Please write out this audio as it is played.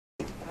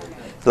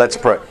Let's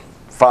pray.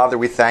 Father,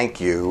 we thank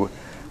you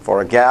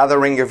for a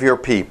gathering of your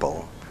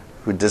people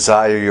who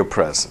desire your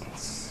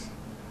presence.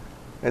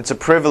 It's a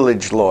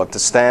privilege, Lord, to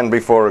stand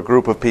before a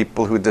group of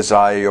people who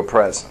desire your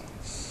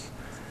presence.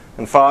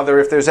 And Father,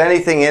 if there's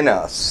anything in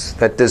us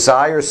that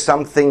desires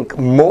something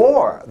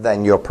more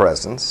than your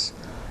presence,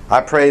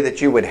 I pray that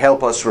you would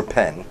help us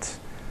repent,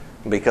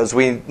 because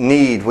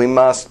we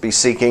must be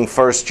seeking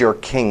first your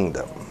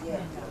kingdom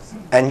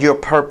and your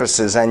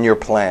purposes and your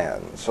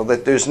plans, so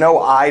that there's no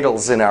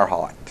idols in our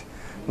heart.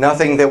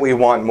 Nothing that we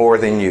want more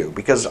than you.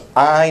 Because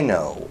I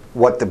know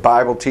what the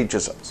Bible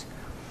teaches us.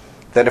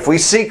 That if we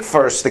seek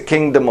first the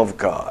kingdom of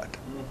God,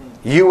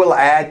 you will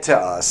add to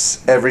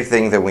us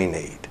everything that we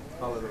need.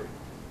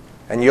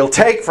 And you'll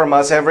take from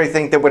us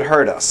everything that would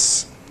hurt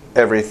us.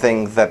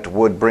 Everything that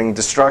would bring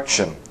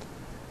destruction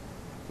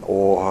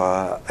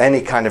or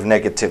any kind of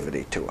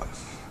negativity to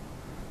us.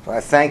 So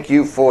I thank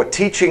you for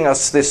teaching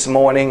us this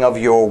morning of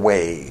your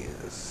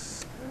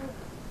ways.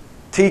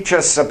 Teach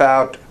us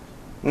about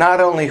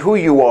not only who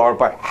you are,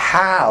 but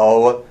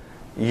how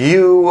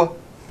you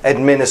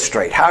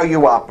administrate, how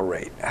you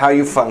operate, how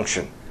you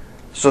function,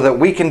 so that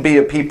we can be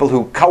a people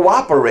who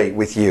cooperate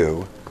with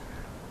you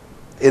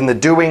in the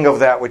doing of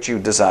that which you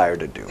desire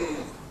to do.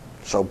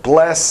 So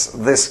bless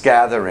this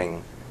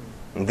gathering,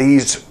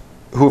 these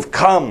who've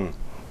come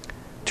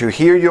to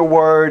hear your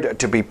word,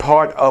 to be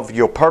part of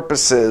your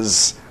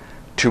purposes,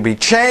 to be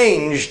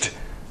changed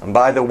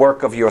by the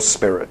work of your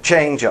Spirit.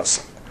 Change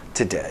us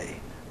today.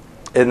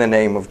 In the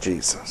name of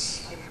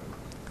Jesus.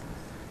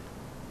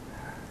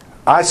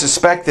 I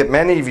suspect that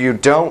many of you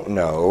don't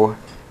know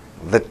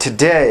that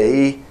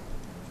today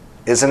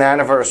is an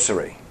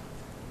anniversary.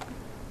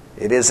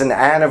 It is an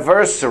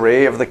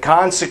anniversary of the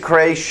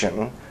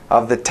consecration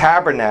of the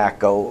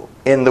tabernacle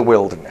in the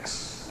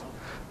wilderness.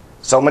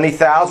 So many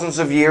thousands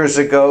of years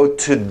ago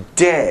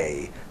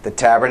today, the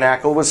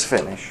tabernacle was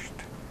finished.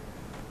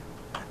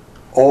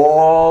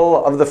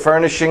 All of the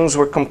furnishings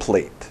were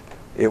complete.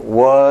 It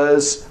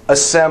was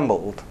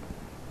assembled,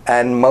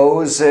 and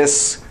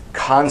Moses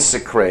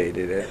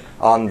consecrated it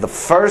on the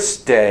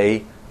first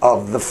day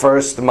of the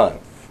first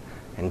month.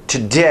 And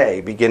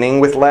today, beginning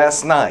with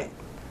last night,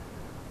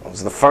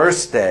 was the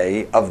first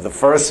day of the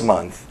first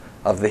month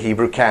of the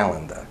Hebrew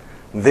calendar.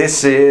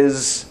 This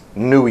is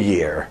New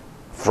Year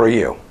for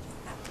you.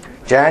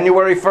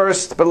 January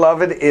 1st,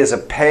 beloved, is a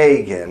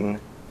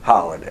pagan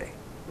holiday.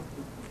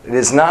 It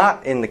is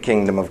not in the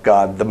kingdom of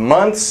God. The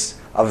months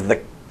of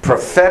the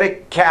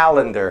prophetic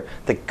calendar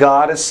that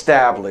God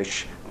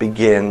established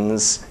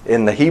begins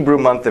in the Hebrew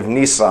month of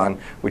Nisan,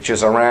 which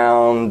is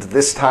around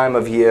this time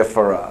of year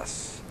for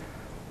us.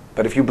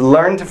 But if you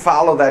learn to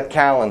follow that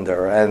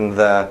calendar and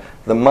the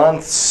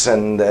months,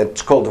 and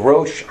it's called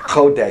Rosh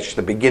Chodesh,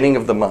 the beginning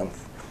of the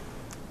month.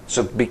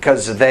 So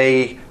because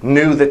they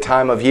knew the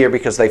time of year,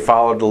 because they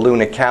followed the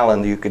lunar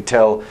calendar, you could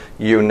tell,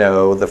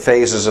 the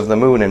phases of the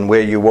moon and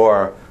where you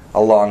are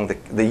along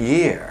the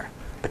year.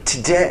 But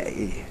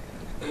today,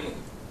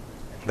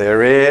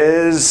 there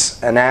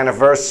is an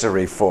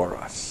anniversary for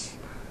us,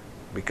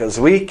 because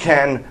we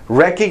can,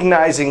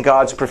 recognizing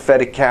God's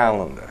prophetic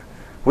calendar,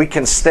 we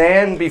can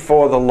stand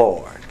before the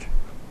Lord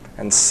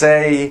and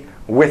say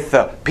with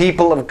the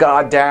people of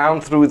God down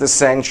through the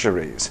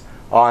centuries,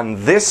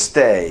 on this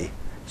day,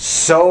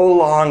 so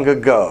long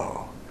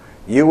ago,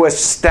 you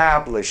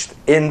established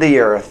in the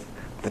earth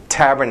the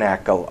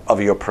tabernacle of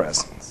your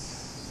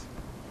presence.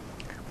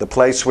 The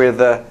place where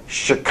the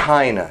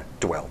Shekinah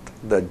dwelt,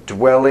 the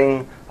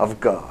dwelling of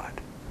God.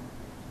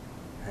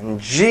 And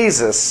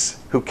Jesus,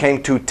 who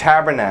came to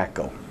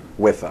tabernacle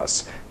with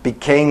us,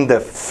 became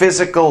the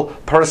physical,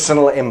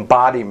 personal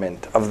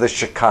embodiment of the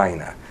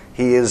Shekinah.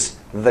 He is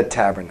the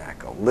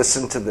tabernacle.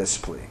 Listen to this,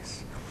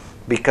 please.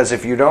 Because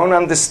if you don't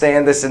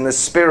understand this in the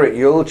Spirit,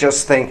 you'll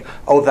just think,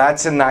 oh,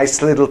 that's a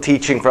nice little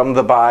teaching from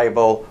the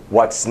Bible.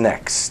 What's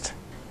next?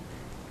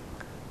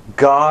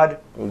 God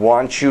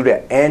wants you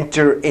to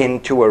enter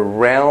into a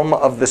realm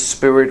of the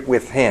Spirit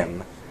with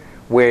Him,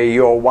 where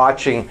you're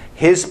watching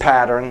His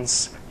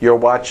patterns, you're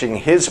watching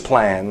His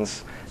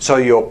plans, so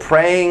you're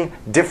praying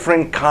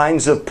different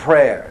kinds of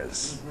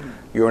prayers.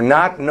 You're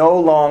no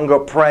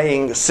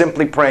longer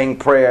simply praying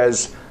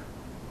prayers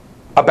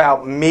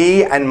about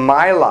me and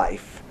my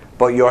life,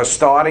 but you're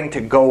starting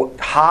to go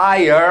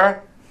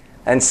higher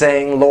and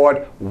saying,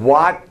 Lord,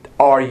 what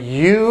are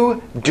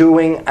you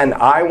doing? And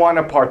I want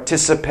to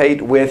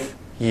participate with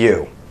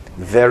you.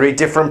 Very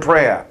different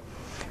prayer.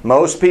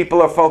 Most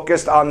people are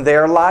focused on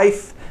their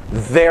life,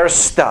 their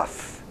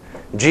stuff.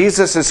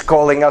 Jesus is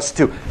calling us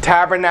to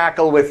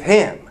tabernacle with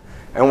Him.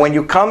 And when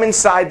you come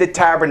inside the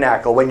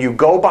tabernacle, when you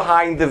go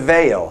behind the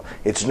veil,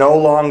 it's no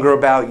longer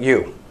about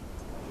you.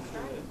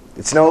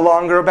 It's no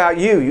longer about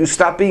you. You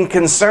stop being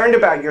concerned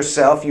about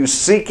yourself. You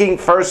seeking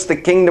first the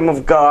kingdom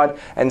of God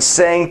and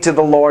saying to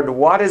the Lord,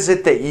 what is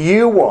it that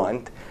you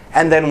want?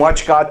 And then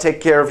watch God take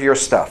care of your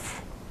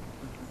stuff.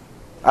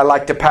 I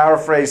like to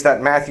paraphrase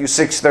that Matthew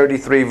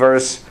 6:33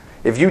 verse.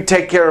 If you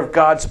take care of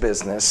God's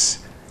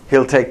business,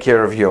 He'll take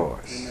care of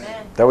yours.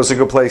 Amen. That was a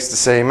good place to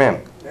say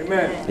amen.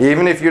 Amen.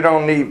 Even if you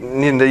don't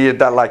need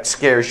that, like,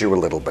 scares you a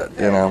little bit,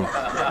 you know.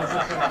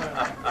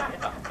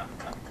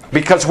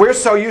 Because we're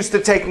so used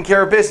to taking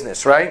care of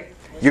business, right?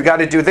 You got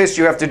to do this,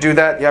 you have to do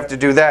that, you have to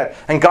do that.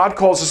 And God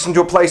calls us into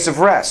a place of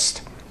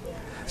rest.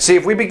 See,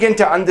 if we begin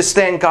to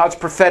understand God's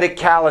prophetic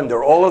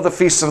calendar, all of the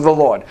feasts of the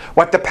Lord,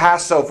 what the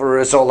Passover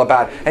is all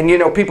about, and you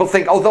know, people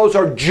think, oh, those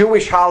are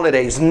Jewish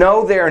holidays.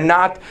 No, they're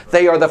not.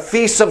 They are the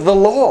feasts of the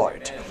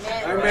Lord.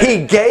 Amen.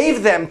 He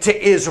gave them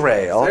to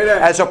Israel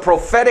as a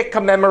prophetic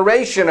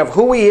commemoration of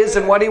who He is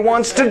and what He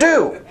wants to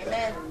do.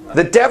 Amen.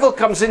 The devil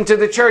comes into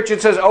the church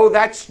and says, oh,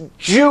 that's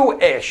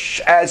Jewish,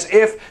 as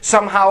if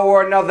somehow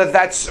or another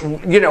that's,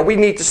 you know, we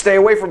need to stay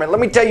away from it. Let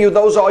me tell you,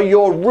 those are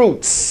your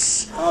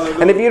roots. Hallelujah.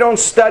 And if you don't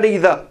study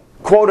the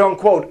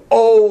quote-unquote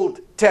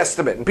Old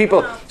Testament, and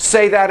people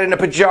say that in a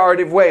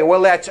pejorative way,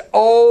 well, that's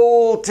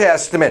Old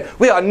Testament.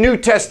 We are New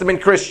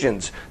Testament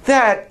Christians.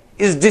 That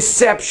is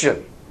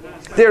deception.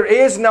 There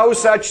is no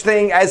such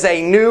thing as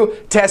a New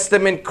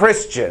Testament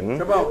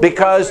Christian,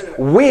 because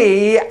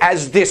we,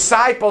 as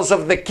disciples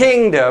of the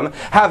kingdom,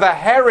 have a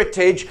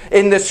heritage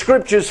in the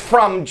Scriptures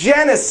from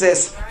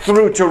Genesis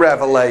through to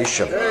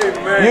Revelation.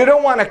 Amen. You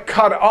don't want to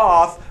cut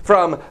off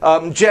from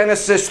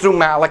Genesis through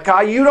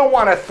Malachi. You don't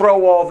want to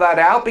throw all that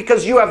out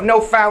because you have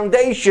no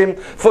foundation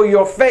for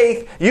your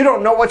faith. You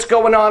don't know what's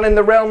going on in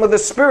the realm of the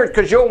Spirit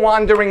because you're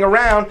wandering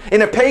around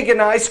in a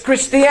paganized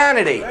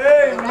Christianity.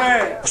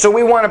 Amen. So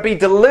we want to be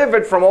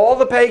delivered from all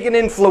the pagan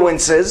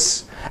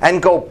influences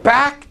and go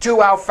back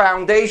to our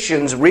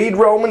foundations. Read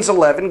Romans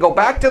 11. Go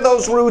back to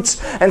those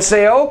roots and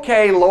say,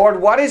 okay,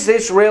 Lord, what is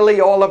this really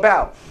all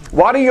about?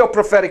 What are your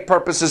prophetic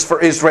purposes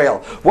for Israel?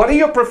 What are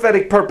your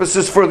prophetic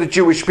purposes for the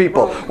Jewish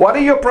people? What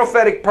are your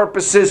prophetic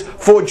purposes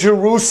for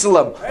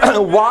Jerusalem?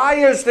 Why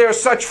is there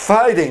such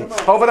fighting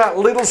over that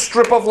little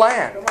strip of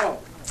land?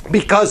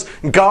 Because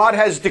God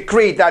has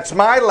decreed, that's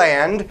my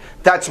land,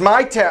 that's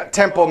my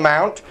temple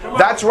mount,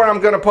 that's where I'm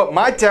going to put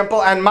my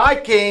temple, and my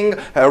king,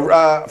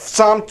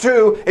 Psalm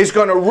 2, is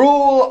going to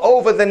rule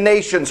over the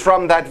nations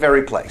from that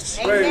very place.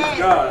 Amen.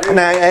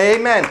 Now,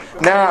 amen.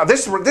 Now,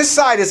 this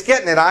side is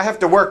getting it. I have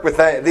to work with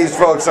these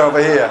folks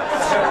over here.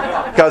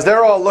 Because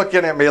they're all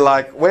looking at me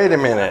like, wait a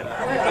minute.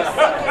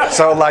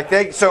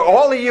 So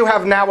all of you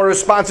have now a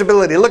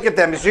responsibility. Look at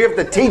them. So you have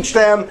to teach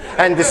them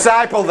and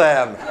disciple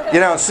them. You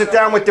know, sit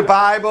down with the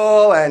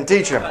Bible and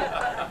teach them.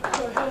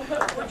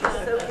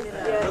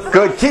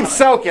 Good. Keep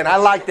soaking. I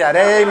like that.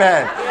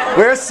 Amen.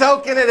 We're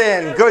soaking it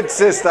in. Good,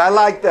 sister. I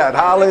like that.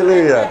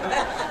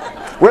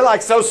 Hallelujah. We're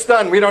like so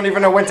stunned we don't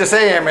even know when to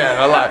say amen.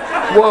 We're like,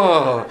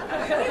 whoa.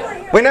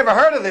 We never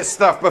heard of this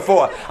stuff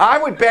before. I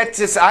would bet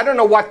this, I don't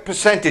know what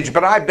percentage,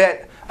 but I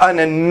bet an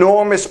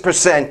enormous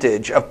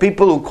percentage of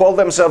people who call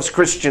themselves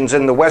Christians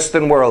in the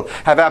Western world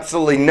have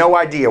absolutely no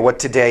idea what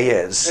today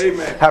is.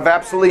 Amen. Have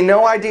absolutely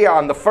no idea.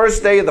 On the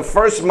first day of the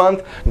first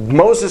month,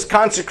 Moses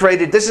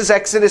consecrated, this is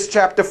Exodus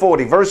chapter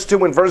 40, verse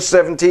 2 and verse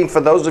 17,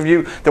 for those of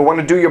you that want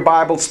to do your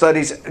Bible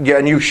studies,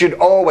 and you should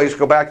always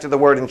go back to the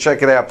Word and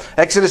check it out.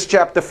 Exodus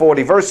chapter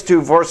 40, verse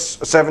 2, verse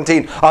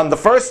 17. On the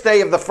first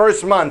day of the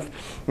first month,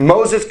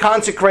 Moses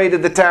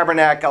consecrated the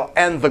tabernacle,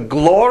 and the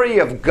glory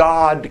of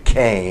God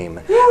came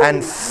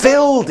and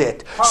filled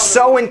it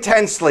so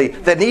intensely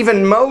that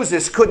even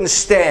Moses couldn't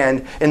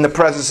stand in the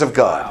presence of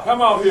God.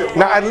 Come on here.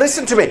 Now,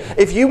 listen to me.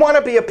 If you want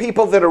to be a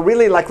people that are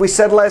really, like we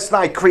said last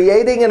night,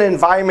 creating an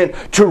environment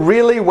to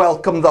really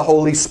welcome the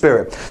Holy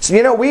Spirit. So,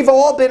 you know, we've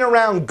all been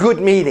around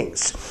good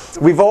meetings.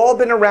 We've all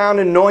been around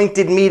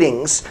anointed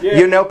meetings,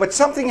 you know, but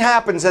something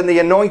happens and the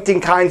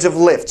anointing kinds of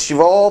lifts. You've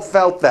all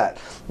felt that.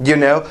 You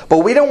know, but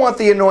we don't want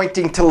the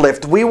anointing to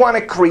lift. We want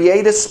to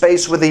create a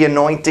space where the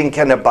anointing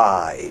can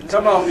abide.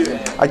 Come on,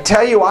 I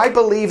tell you, I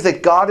believe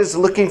that God is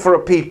looking for a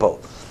people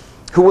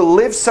who will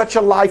live such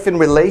a life in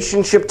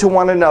relationship to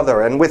one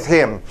another and with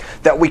Him,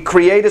 that we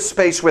create a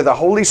space where the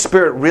Holy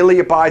Spirit really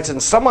abides,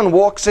 and someone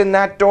walks in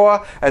that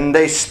door and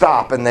they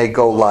stop and they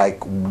go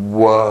like,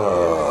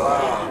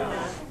 whoa,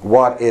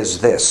 what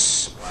is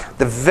this?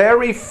 The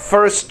very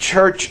first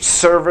church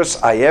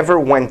service I ever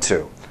went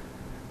to,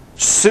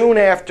 soon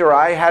after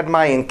I had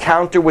my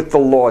encounter with the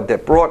Lord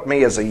that brought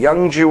me as a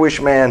young Jewish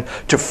man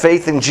to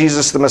faith in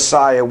Jesus the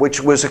Messiah, which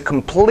was a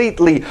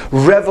completely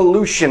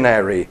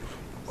revolutionary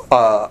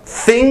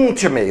thing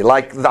to me.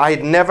 Like, I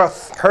had never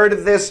heard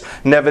of this,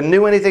 never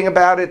knew anything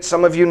about it.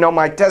 Some of you know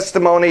my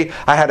testimony.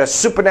 I had a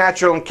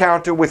supernatural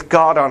encounter with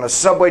God on a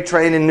subway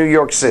train in New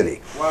York City.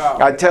 Wow.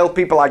 I tell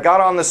people I got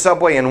on the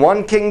subway in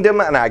one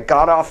kingdom and I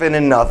got off in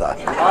another.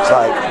 It's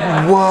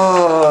like,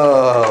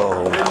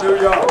 whoa.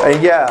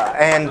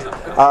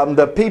 And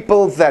the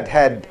people that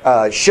had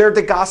shared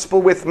the gospel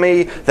with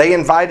me, they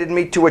invited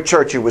me to a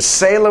church. It was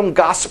Salem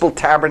Gospel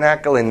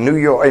Tabernacle in New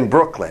York, in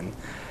Brooklyn.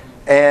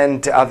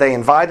 And they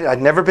invited,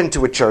 I'd never been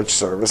to a church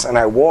service, and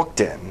I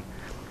walked in.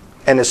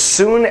 And as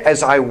soon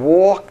as I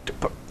walked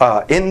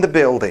in the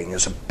building,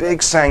 there's a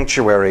big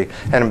sanctuary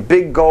and a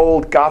big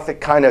gold Gothic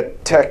kind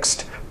of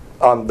text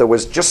there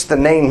was just the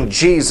name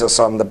Jesus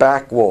on the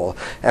back wall.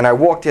 And I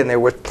walked in,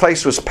 the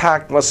place was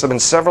packed, must have been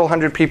several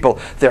hundred people.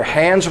 Their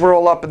hands were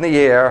all up in the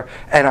air,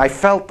 and I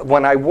felt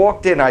when I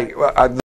walked in,